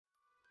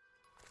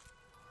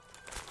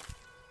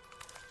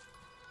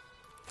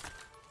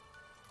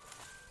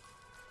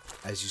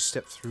as you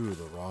step through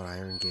the wrought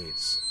iron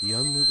gates, the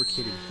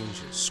unlubricated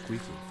hinges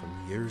squeaking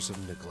from years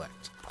of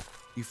neglect.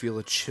 You feel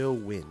a chill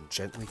wind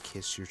gently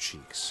kiss your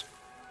cheeks.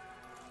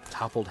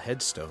 Toppled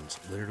headstones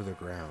litter the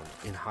ground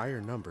in higher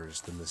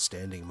numbers than the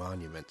standing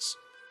monuments.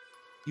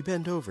 You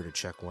bend over to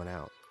check one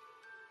out.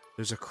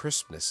 There's a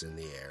crispness in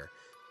the air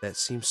that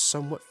seems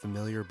somewhat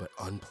familiar but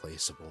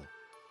unplaceable.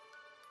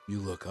 You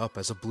look up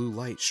as a blue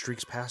light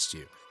streaks past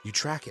you. You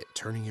track it,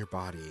 turning your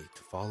body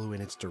to follow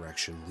in its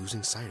direction,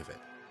 losing sight of it.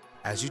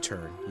 As you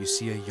turn, you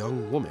see a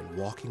young woman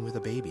walking with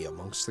a baby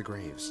amongst the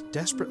graves,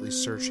 desperately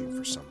searching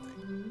for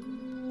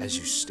something. As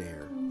you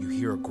stare, you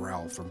hear a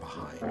growl from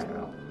behind.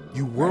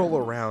 You whirl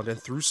around,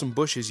 and through some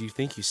bushes you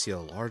think you see a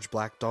large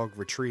black dog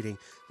retreating.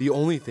 The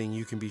only thing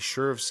you can be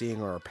sure of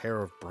seeing are a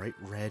pair of bright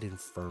red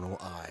infernal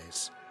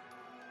eyes.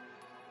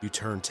 You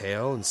turn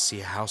tail and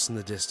see a house in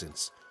the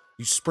distance.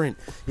 You sprint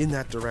in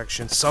that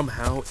direction.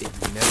 Somehow,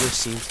 it never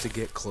seems to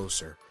get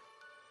closer.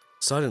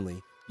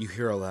 Suddenly, you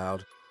hear a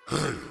loud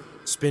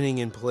spinning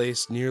in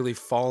place, nearly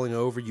falling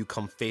over. You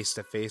come face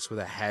to face with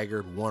a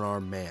haggard,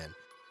 one-armed man.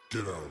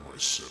 "Get out of my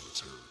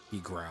cemetery," he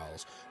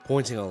growls,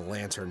 pointing a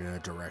lantern in a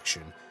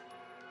direction.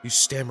 You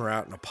stammer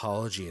out an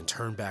apology and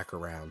turn back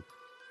around.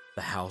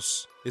 The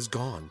house is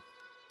gone.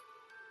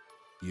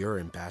 You're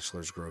in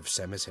Bachelor's Grove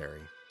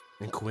Cemetery,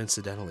 and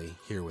coincidentally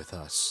here with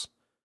us.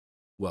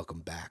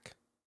 Welcome back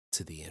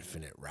to the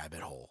Infinite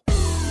Rabbit Hole.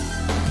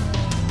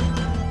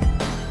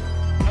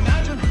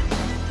 Imagine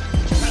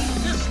that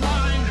this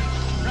line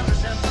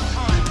represents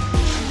time,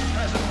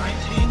 present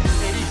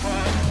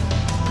 1985,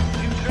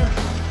 future,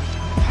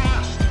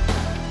 past.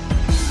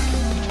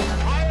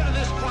 Prior to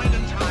this point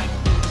in time,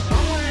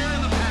 somewhere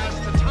in the past,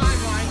 the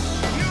timeline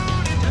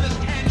skewed into this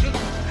tangent,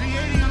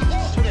 creating an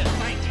alternate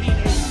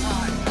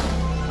 1985.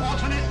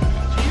 Alternate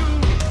to you,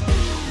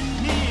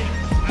 me,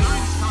 and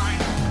Einstein.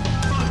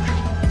 Funk.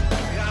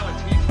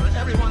 Reality for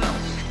everyone else.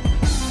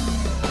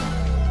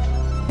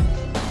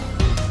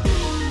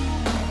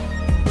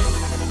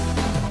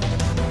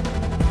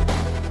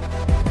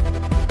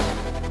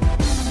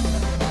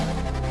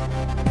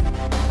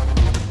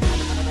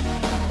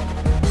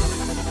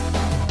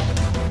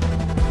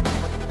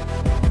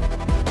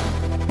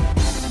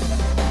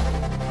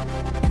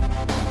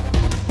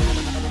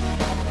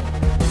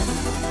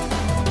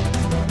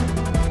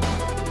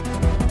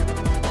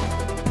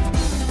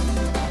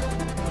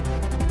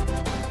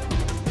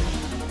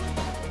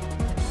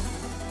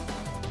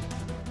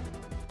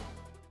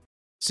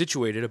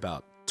 Situated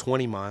about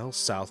 20 miles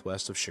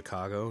southwest of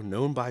Chicago,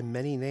 known by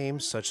many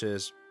names such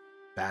as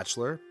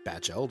Bachelor,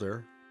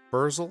 Batchelder,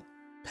 Burzel,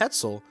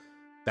 Petzel,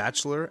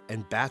 Bachelor,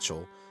 and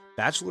Batchel,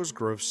 Bachelor's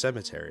Grove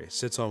Cemetery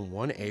sits on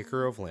 1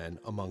 acre of land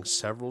among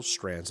several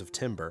strands of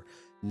timber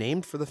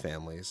named for the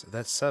families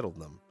that settled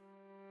them.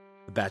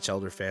 The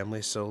Batchelder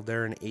family settled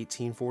there in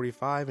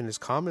 1845 and is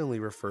commonly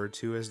referred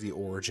to as the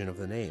origin of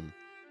the name.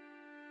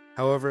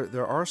 However,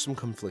 there are some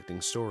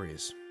conflicting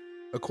stories.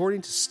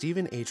 According to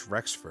Stephen H.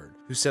 Rexford,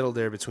 who settled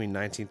there between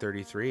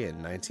 1933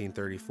 and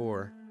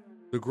 1934,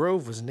 the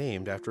grove was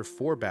named after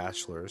 4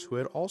 bachelors who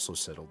had also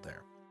settled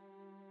there.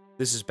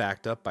 This is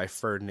backed up by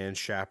Ferdinand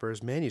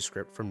Schapper's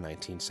manuscript from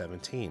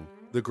 1917.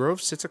 The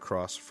grove sits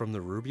across from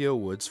the Rubio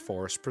Woods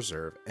Forest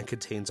Preserve and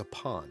contains a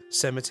pond,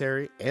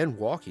 cemetery, and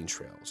walking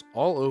trails,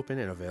 all open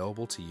and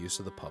available to use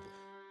of the public.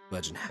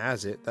 Legend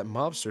has it that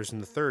mobsters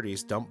in the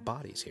 30s dumped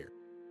bodies here.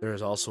 There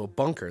is also a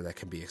bunker that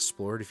can be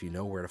explored if you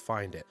know where to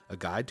find it. A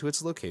guide to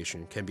its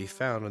location can be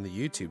found on the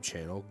YouTube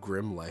channel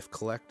Grim Life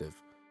Collective.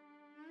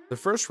 The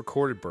first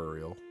recorded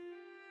burial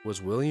was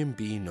William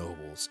B.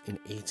 Nobles in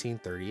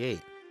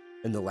 1838,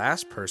 and the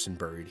last person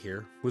buried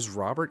here was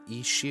Robert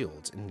E.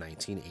 Shields in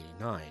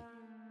 1989.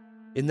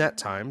 In that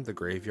time, the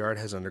graveyard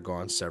has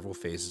undergone several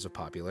phases of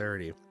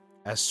popularity,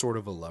 as sort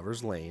of a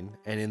lover's lane,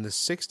 and in the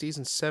 60s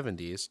and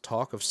 70s,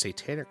 talk of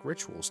satanic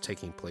rituals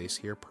taking place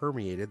here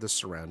permeated the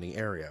surrounding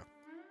area.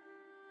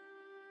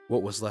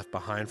 What was left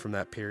behind from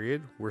that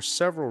period were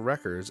several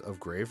records of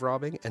grave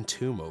robbing and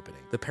tomb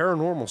opening. The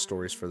paranormal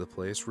stories for the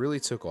place really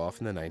took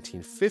off in the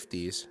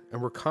 1950s and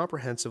were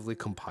comprehensively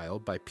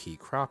compiled by P.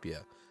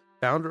 Cropia,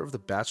 founder of the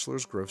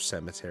Bachelor's Grove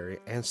Cemetery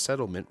and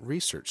Settlement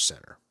Research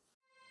Center.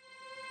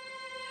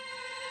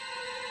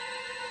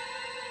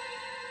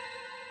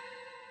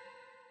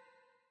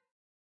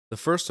 The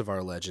first of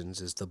our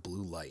legends is the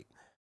Blue Light.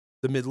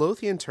 The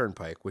Midlothian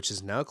Turnpike, which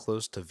is now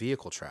closed to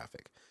vehicle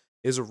traffic,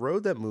 is a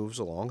road that moves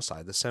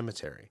alongside the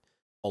cemetery.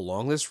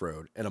 Along this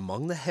road, and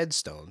among the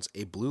headstones,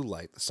 a blue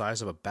light the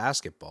size of a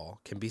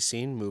basketball can be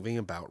seen moving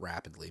about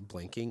rapidly,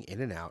 blinking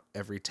in and out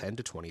every 10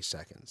 to 20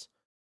 seconds.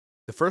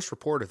 The first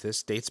report of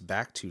this dates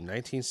back to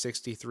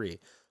 1963,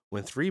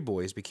 when 3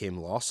 boys became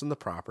lost on the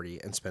property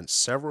and spent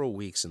several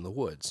weeks in the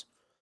woods.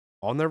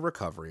 On their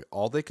recovery,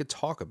 all they could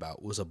talk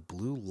about was a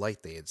blue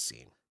light they had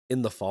seen.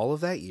 In the fall of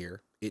that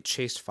year, it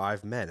chased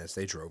 5 men as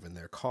they drove in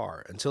their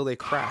car until they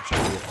crashed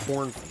into a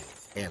cornfield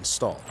and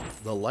stalled.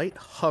 The light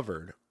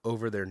hovered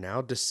over their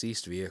now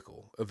deceased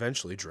vehicle,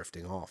 eventually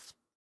drifting off.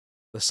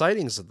 The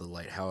sightings of the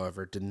light,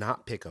 however, did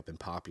not pick up in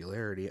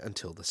popularity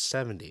until the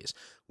 70s,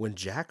 when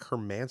Jack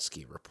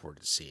Hermansky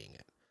reported seeing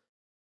it.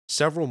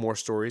 Several more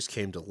stories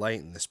came to light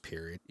in this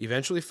period,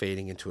 eventually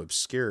fading into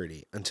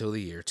obscurity until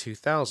the year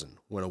 2000,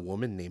 when a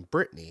woman named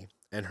Brittany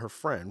and her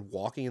friend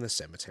walking in the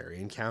cemetery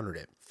encountered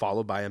it,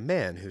 followed by a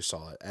man who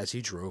saw it as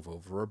he drove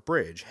over a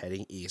bridge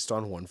heading east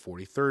on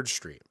 143rd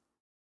Street.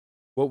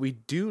 What we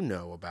do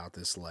know about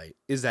this light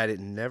is that it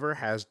never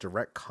has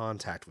direct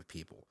contact with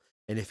people,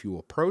 and if you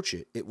approach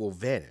it, it will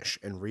vanish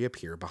and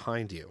reappear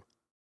behind you.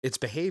 Its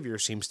behavior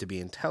seems to be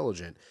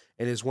intelligent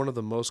and is one of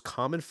the most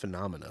common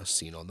phenomena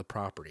seen on the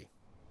property.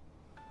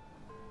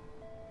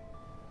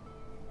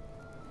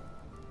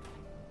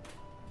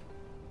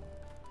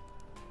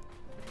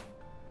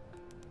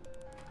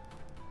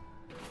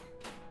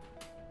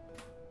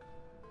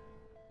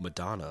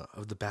 Madonna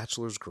of the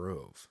Bachelor's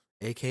Grove,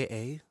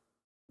 aka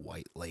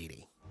White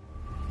Lady.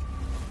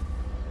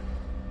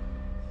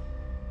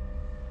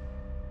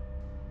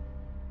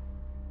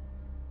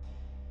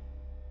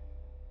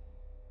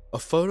 A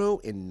photo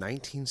in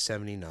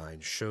 1979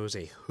 shows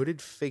a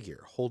hooded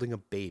figure holding a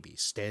baby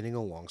standing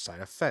alongside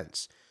a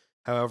fence.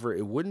 However,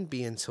 it wouldn't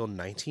be until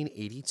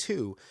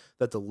 1982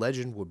 that the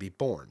legend would be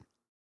born.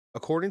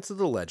 According to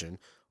the legend,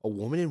 a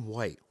woman in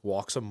white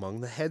walks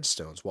among the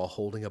headstones while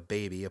holding a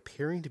baby,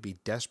 appearing to be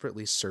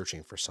desperately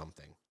searching for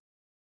something.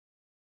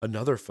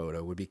 Another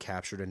photo would be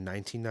captured in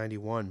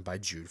 1991 by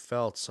Jude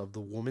Feltz of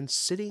the woman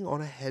sitting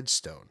on a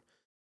headstone.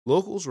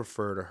 Locals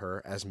refer to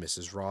her as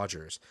Mrs.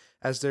 Rogers,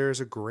 as there is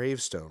a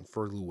gravestone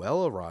for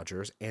Luella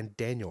Rogers and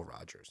Daniel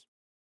Rogers.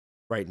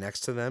 Right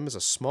next to them is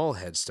a small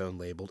headstone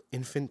labeled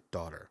Infant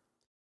Daughter.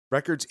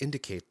 Records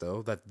indicate,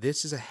 though, that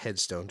this is a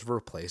headstone to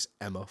replace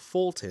Emma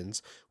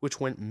Fulton's, which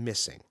went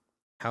missing.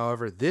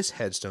 However, this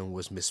headstone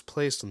was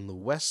misplaced on the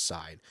west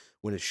side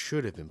when it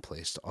should have been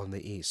placed on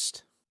the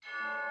east.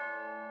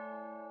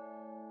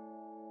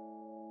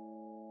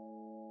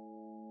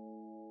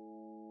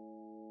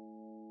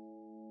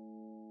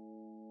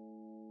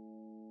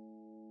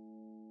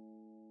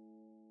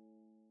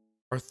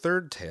 Our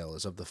third tale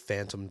is of the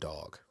phantom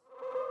dog.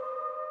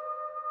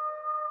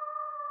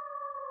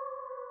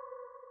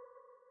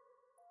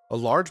 A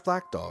large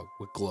black dog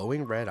with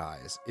glowing red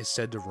eyes is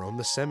said to roam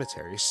the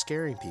cemetery,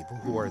 scaring people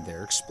who are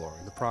there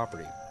exploring the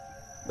property.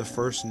 The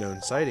first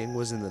known sighting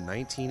was in the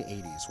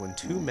 1980s when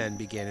two men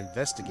began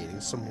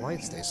investigating some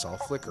lights they saw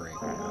flickering.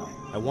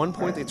 At one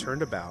point they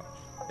turned about,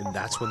 and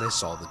that's when they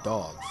saw the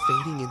dog,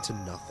 fading into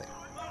nothing.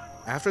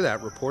 After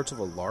that, reports of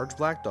a large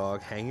black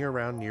dog hanging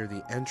around near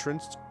the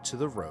entrance to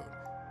the road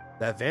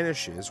that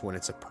vanishes when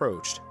it's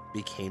approached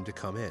became to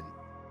come in.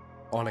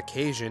 On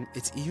occasion,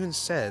 it's even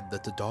said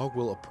that the dog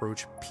will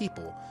approach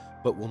people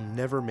but will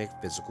never make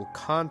physical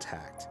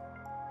contact,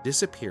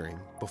 disappearing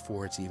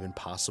before it's even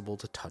possible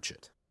to touch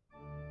it.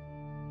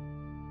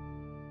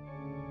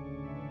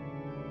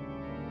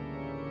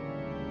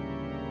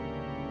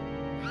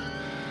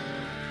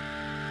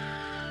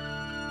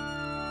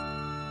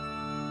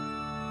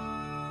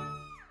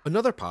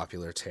 Another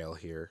popular tale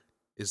here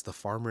is the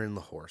farmer and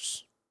the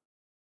horse.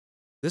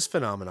 This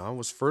phenomenon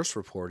was first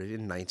reported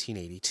in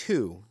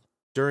 1982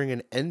 during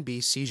an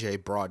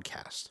NBCJ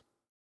broadcast.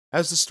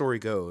 As the story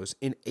goes,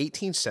 in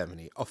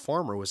 1870, a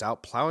farmer was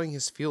out plowing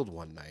his field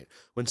one night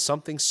when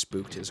something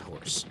spooked his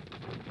horse.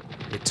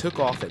 It took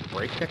off at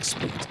breakneck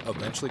speeds,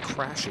 eventually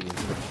crashing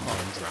into the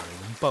pond,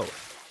 drowning them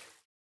both.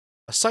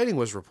 A sighting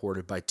was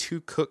reported by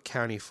two Cook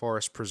County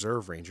Forest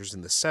Preserve rangers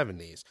in the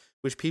 70s,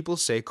 which people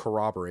say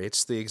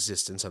corroborates the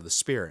existence of the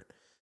spirit.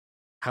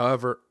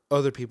 However,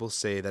 other people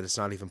say that it's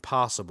not even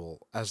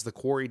possible, as the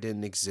quarry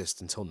didn't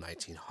exist until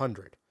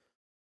 1900.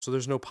 So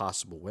there's no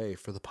possible way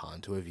for the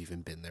pond to have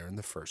even been there in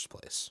the first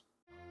place.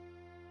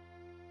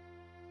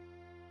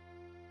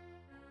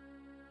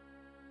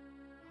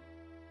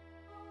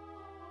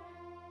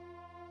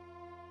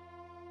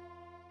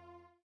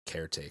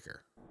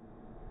 Caretaker.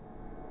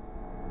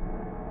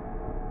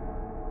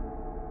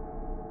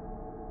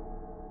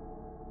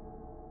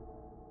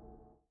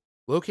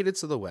 Located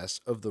to the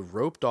west of the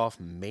roped-off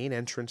main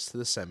entrance to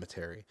the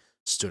cemetery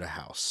stood a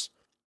house.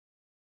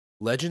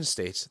 Legend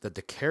states that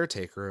the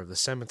caretaker of the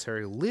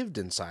cemetery lived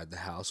inside the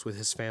house with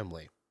his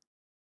family.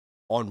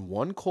 On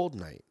one cold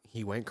night,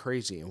 he went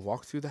crazy and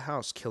walked through the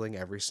house, killing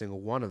every single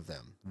one of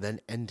them, then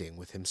ending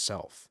with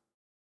himself.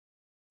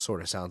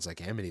 Sorta sounds like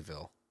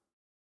Amityville.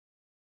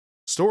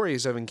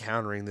 Stories of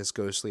encountering this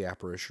ghostly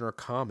apparition are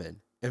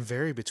common and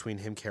vary between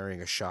him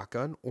carrying a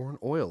shotgun or an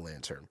oil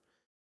lantern.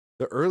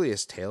 The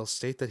earliest tales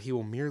state that he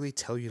will merely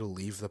tell you to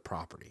leave the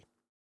property.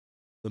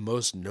 The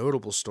most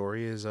notable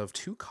story is of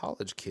two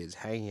college kids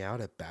hanging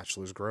out at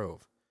Bachelor's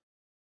Grove.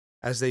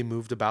 As they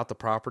moved about the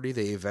property,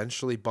 they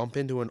eventually bump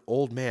into an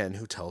old man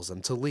who tells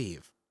them to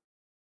leave.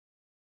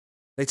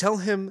 They tell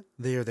him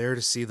they are there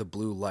to see the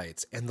blue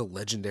lights and the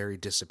legendary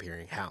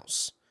disappearing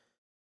house.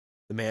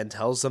 The man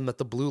tells them that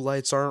the blue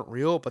lights aren't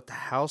real, but the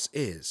house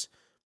is.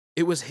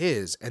 It was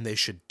his, and they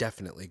should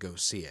definitely go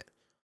see it.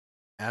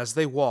 As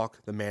they walk,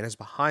 the man is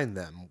behind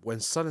them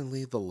when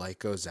suddenly the light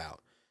goes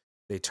out.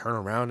 They turn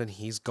around and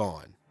he's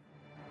gone.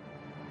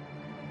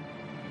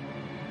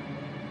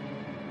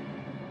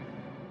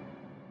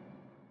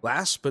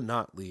 Last but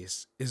not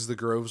least is the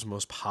Grove's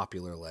most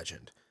popular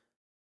legend.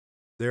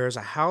 There is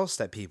a house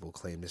that people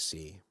claim to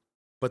see,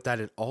 but that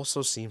it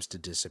also seems to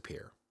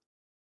disappear.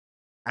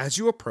 As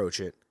you approach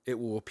it, it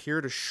will appear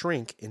to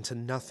shrink into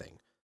nothing.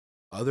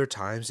 Other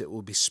times, it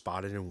will be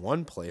spotted in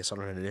one place on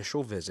an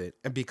initial visit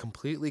and be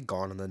completely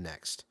gone on the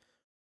next.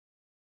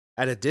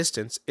 At a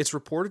distance, it's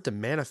reported to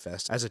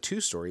manifest as a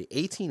two-story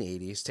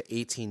 1880s to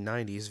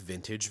 1890s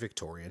vintage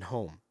Victorian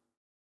home.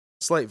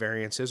 Slight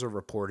variances are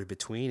reported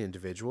between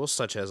individuals,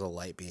 such as a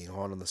light being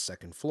on the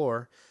second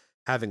floor,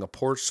 having a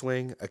porch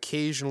swing,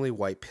 occasionally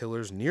white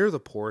pillars near the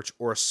porch,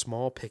 or a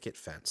small picket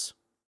fence.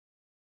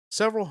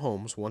 Several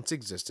homes once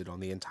existed on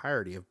the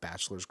entirety of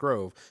Bachelor's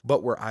Grove,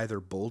 but were either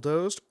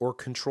bulldozed or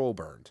control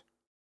burned.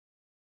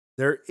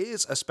 There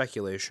is a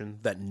speculation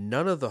that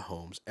none of the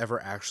homes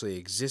ever actually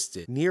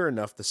existed near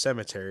enough the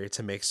cemetery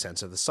to make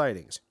sense of the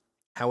sightings.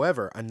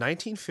 However, a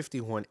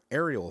 1951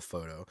 aerial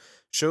photo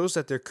shows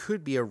that there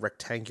could be a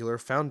rectangular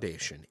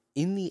foundation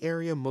in the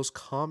area most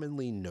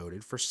commonly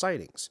noted for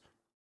sightings.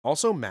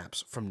 Also,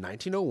 maps from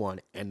 1901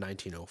 and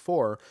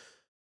 1904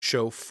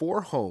 show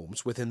 4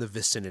 homes within the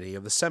vicinity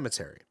of the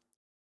cemetery.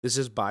 This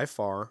is by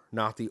far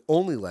not the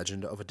only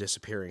legend of a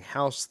disappearing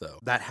house, though,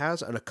 that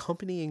has an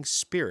accompanying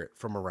spirit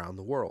from around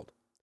the world.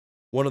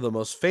 One of the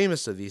most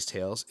famous of these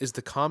tales is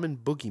the common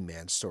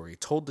boogeyman story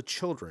told to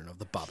children of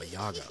the Baba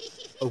Yaga,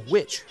 a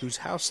witch whose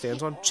house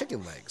stands on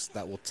chicken legs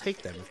that will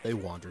take them if they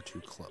wander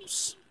too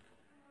close.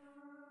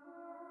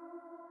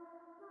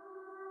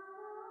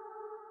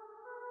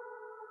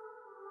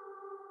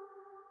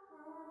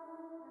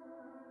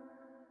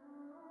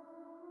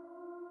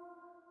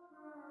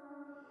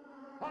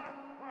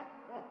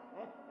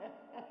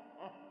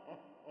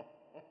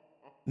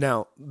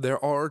 Now,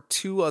 there are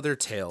 2 other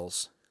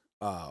tales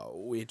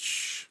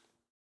which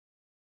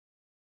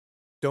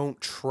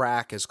don't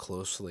track as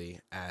closely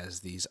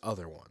as these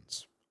other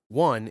ones.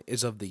 One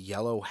is of the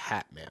Yellow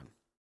Hat Man.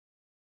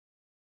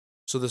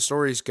 So the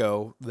stories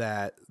go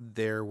that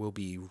there will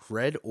be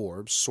red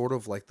orbs, sort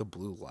of like the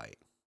blue light.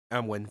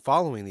 And when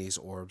following these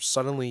orbs,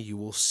 suddenly you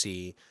will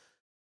see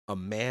a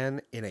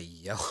man in a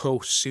yellow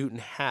suit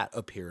and hat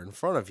appear in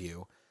front of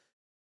you,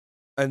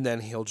 and then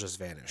he'll just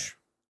vanish.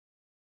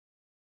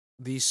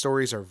 These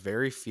stories are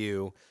very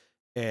few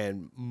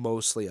and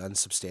mostly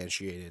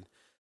unsubstantiated.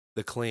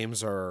 The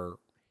claims are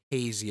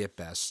hazy at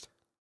best.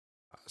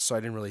 So I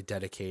didn't really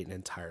dedicate an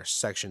entire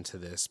section to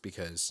this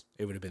because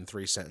it would have been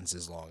 3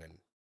 sentences long and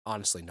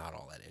honestly not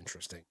all that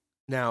interesting.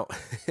 Now,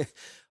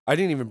 I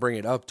didn't even bring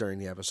it up during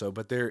the episode,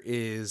 but there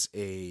is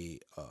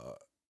a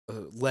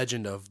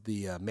legend of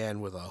the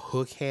man with a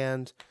hook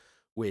hand,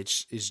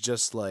 which is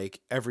just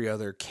like every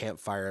other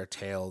campfire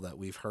tale that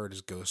we've heard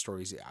as ghost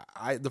stories.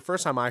 The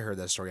first time I heard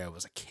that story, I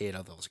was a kid. I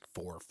was like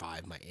 4 or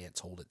 5. My aunt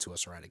told it to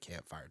us around a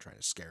campfire trying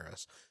to scare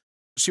us.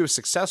 She was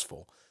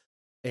successful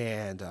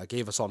and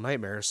gave us all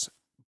nightmares.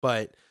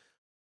 But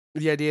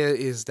the idea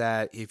is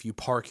that if you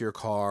park your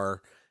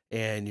car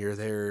and you're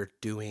there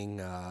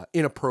doing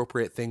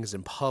inappropriate things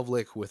in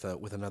public with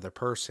another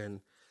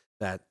person,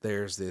 that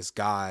there's this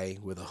guy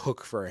with a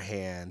hook for a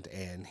hand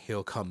and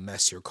he'll come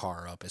mess your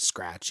car up and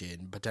scratch it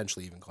and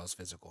potentially even cause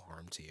physical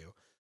harm to you.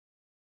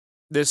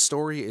 This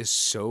story is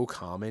so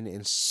common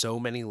in so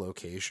many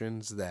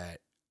locations that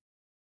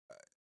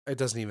it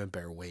doesn't even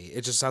bear weight.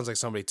 It just sounds like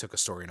somebody took a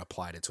story and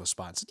applied it to a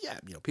spot and said, yeah,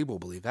 people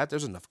believe that.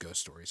 There's enough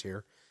ghost stories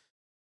here.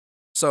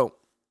 So,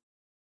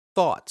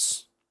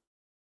 thoughts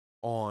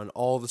on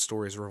all the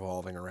stories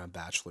revolving around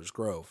Bachelor's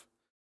Grove.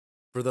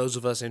 For those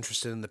of us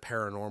interested in the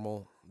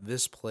paranormal,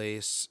 this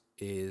place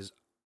is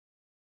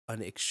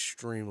an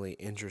extremely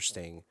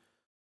interesting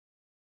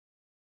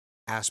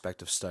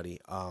aspect of study.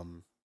 A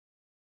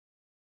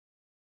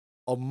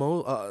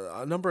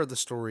number of the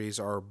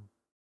stories are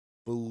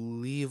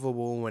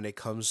believable when it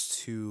comes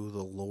to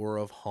the lore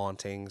of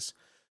hauntings,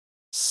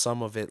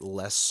 some of it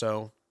less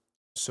so.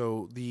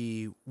 So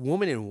the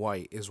woman in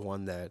white is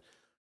one that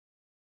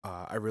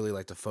I really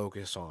like to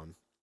focus on.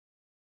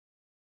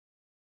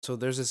 So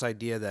there's this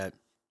idea that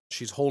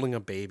she's holding a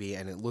baby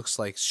and it looks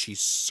like she's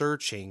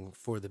searching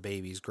for the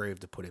baby's grave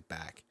to put it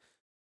back.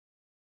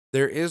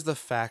 There is the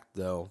fact,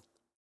 though,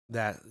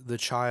 that the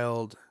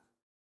child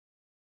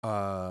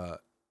that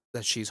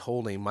she's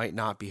holding might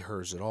not be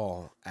hers at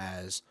all,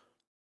 as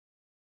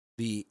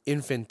the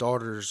infant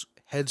daughter's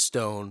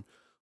headstone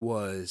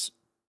was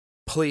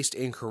placed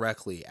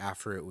incorrectly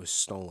after it was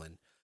stolen.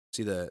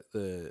 See,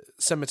 the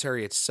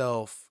cemetery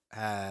itself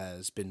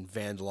has been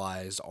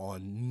vandalized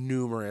on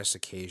numerous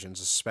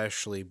occasions,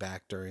 especially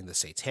back during the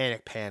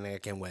Satanic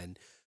Panic and when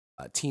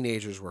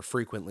teenagers were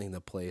frequently in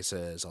the place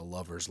as a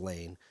lover's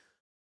lane.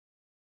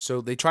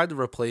 So they tried to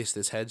replace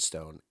this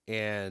headstone,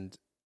 and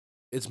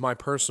it's my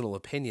personal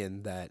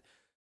opinion that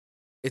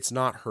it's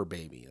not her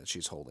baby that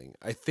she's holding.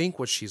 I think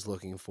what she's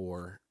looking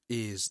for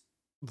is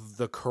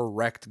the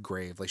correct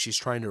grave. Like, she's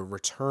trying to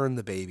return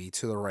the baby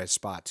to the right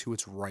spot, to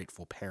its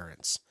rightful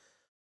parents.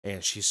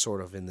 And she's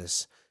sort of in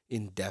this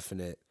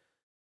indefinite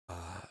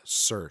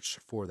search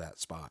for that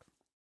spot.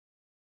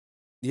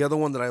 The other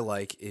one that I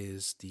like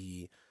is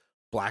the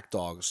Black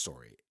Dog's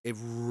story. It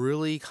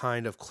really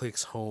kind of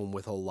clicks home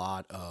with a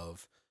lot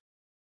of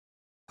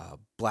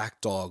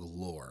Black Dog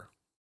lore.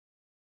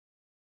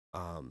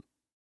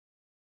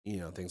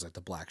 Things like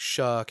the Black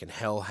Shuck and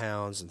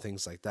Hellhounds and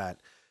things like that.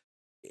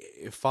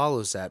 It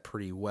follows that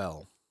pretty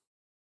well.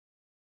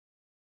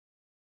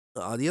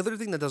 The other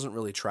thing that doesn't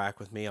really track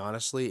with me,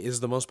 honestly, is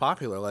the most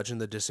popular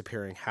legend, the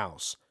Disappearing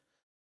House.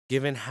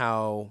 Given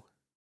how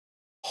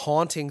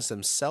hauntings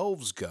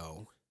themselves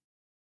go,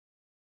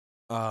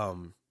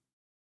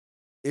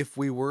 if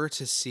we were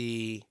to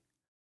see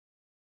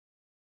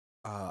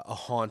a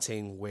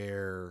haunting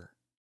where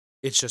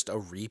it's just a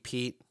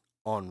repeat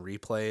on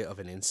replay of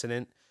an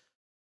incident,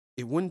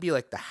 it wouldn't be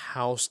like the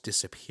house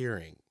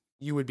disappearing.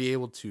 You would be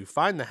able to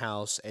find the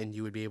house and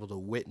you would be able to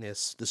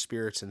witness the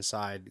spirits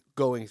inside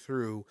going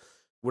through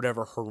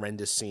whatever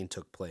horrendous scene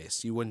took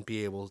place. You wouldn't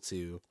be able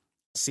to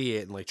see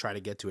it and like try to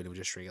get to it. It would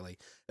just straight like,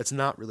 that's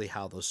not really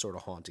how those sort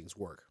of hauntings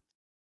work.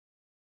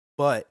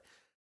 But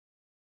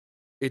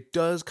it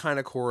does kind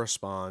of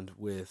correspond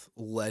with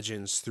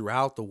legends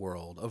throughout the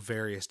world of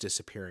various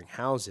disappearing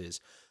houses.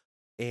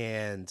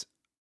 And,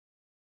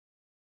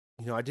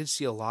 I did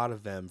see a lot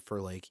of them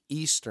for like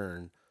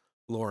Eastern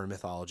lore and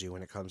mythology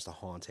when it comes to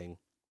haunting,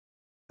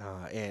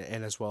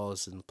 and as well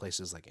as in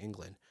places like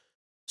England.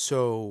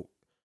 So,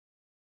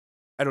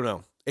 I don't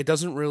know. It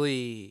doesn't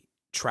really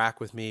track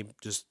with me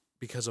just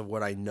because of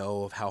what I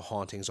know of how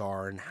hauntings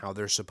are and how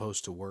they're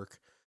supposed to work.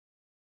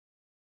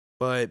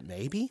 But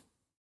maybe.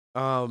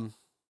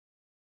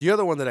 The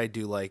other one that I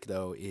do like,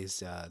 though, is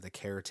the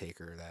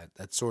caretaker,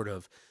 that sort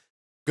of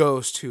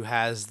ghost who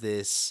has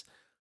this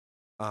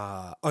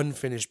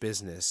unfinished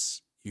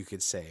business, you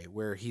could say,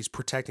 where he's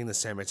protecting the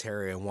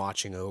cemetery and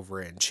watching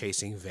over it and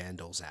chasing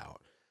vandals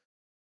out.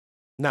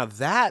 Now,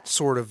 that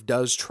sort of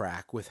does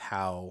track with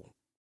how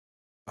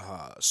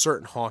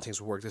certain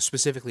hauntings work. There's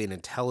specifically an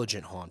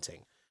intelligent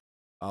haunting,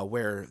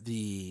 where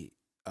the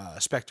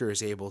specter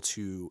is able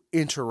to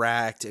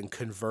interact and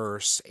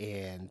converse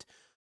and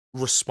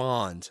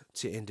respond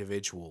to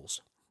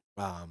individuals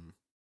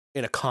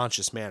in a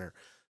conscious manner.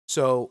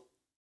 So,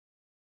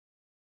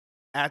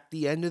 at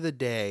the end of the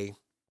day,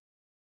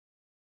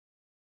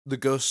 the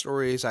ghost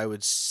stories I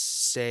would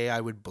say I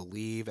would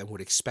believe and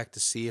would expect to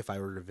see if I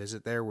were to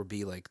visit there would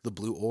be like the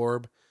Blue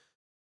Orb,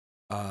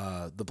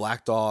 the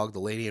Black Dog, the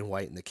Lady in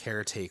White, and the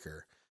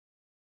Caretaker.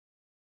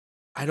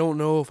 I don't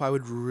know if I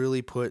would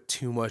really put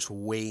too much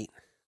weight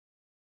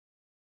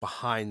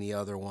behind the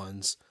other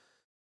ones.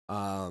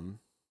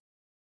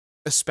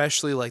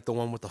 Especially like the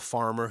one with the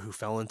farmer who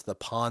fell into the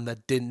pond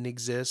that didn't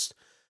exist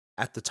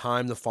at the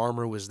time the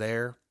farmer was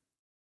there.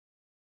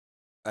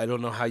 I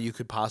don't know how you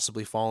could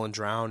possibly fall and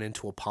drown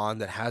into a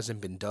pond that hasn't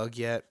been dug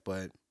yet,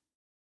 but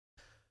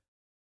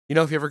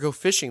if you ever go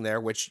fishing there,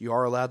 which you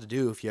are allowed to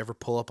do, if you ever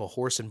pull up a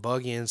horse and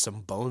buggy and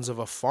some bones of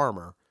a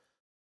farmer,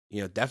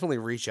 definitely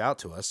reach out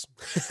to us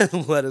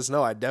and let us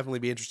know. I'd definitely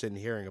be interested in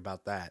hearing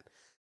about that.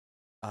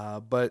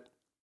 But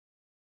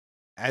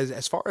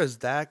as far as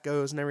that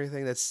goes and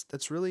everything,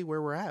 that's really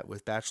where we're at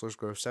with Bachelor's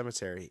Grove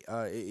Cemetery.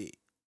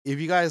 If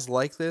you guys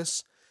like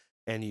this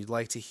and you'd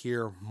like to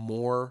hear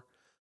more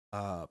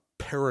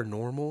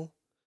paranormal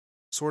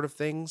sort of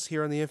things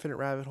here on the Infinite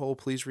Rabbit Hole,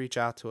 please reach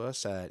out to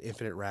us at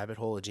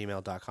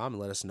infiniterabbithole@gmail.com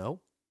and let us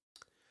know.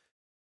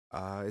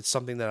 It's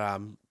something that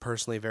I'm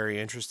personally very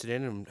interested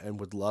in and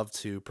would love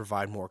to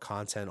provide more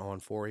content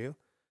on for you.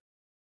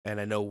 And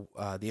I know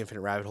the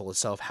Infinite Rabbit Hole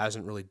itself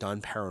hasn't really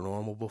done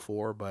paranormal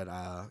before, but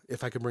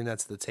if I could bring that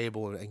to the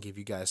table and give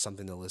you guys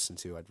something to listen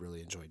to, I'd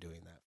really enjoy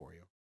doing that for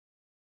you.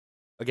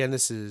 Again,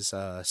 this is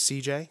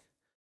CJ,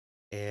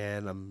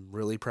 and I'm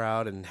really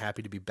proud and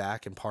happy to be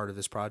back and part of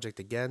this project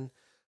again.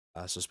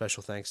 So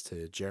special thanks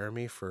to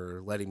Jeremy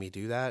for letting me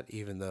do that.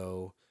 Even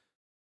though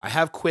I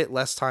have quit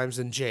less times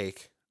than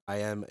Jake, I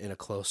am in a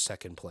close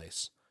second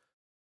place.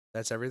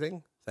 That's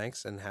everything.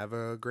 Thanks, and have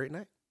a great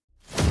night.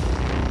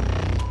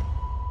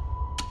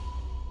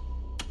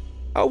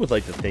 I would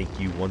like to thank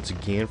you once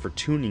again for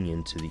tuning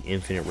in to the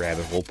Infinite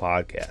Rabbit Hole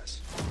podcast.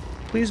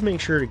 Please make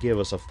sure to give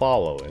us a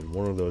follow and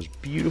one of those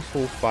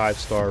beautiful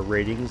 5-star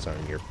ratings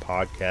on your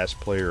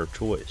podcast player of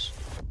choice.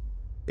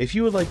 If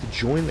you would like to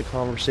join the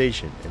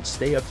conversation and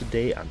stay up to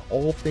date on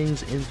all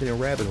things Infinite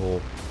Rabbit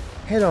Hole,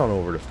 head on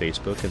over to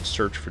Facebook and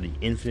search for the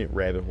Infinite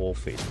Rabbit Hole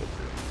Facebook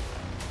group.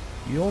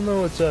 You'll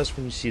know it's us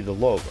when you see the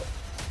logo.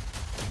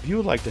 If you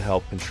would like to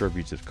help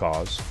contribute to the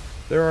cause,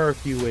 there are a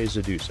few ways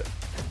to do so.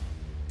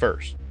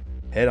 First,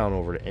 head on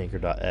over to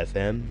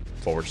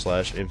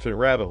anchor.fm/Infinite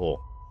Rabbit Hole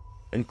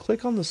and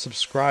click on the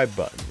subscribe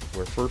button,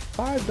 where for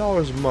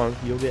 $5 a month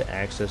you'll get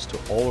access to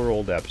all our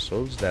old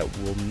episodes that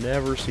will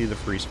never see the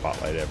free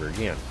spotlight ever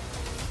again.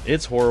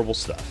 It's horrible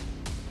stuff,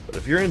 but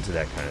if you're into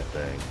that kind of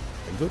thing,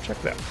 then go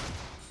check it out.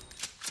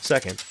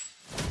 Second,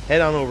 head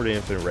on over to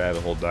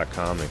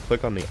InfiniteRabbitHole.com and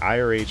click on the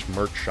IRH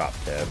merch shop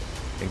tab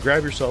and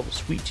grab yourself a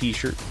sweet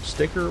t-shirt,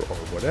 sticker, or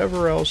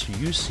whatever else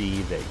you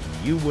see that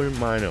you wouldn't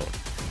mind owning.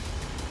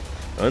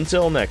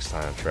 Until next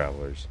time,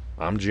 travelers,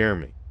 I'm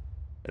Jeremy,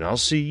 and I'll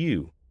see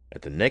you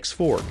at the next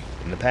fork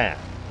in the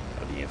path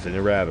of the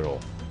Infinite Rabbit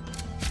Hole.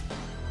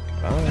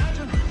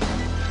 Bye.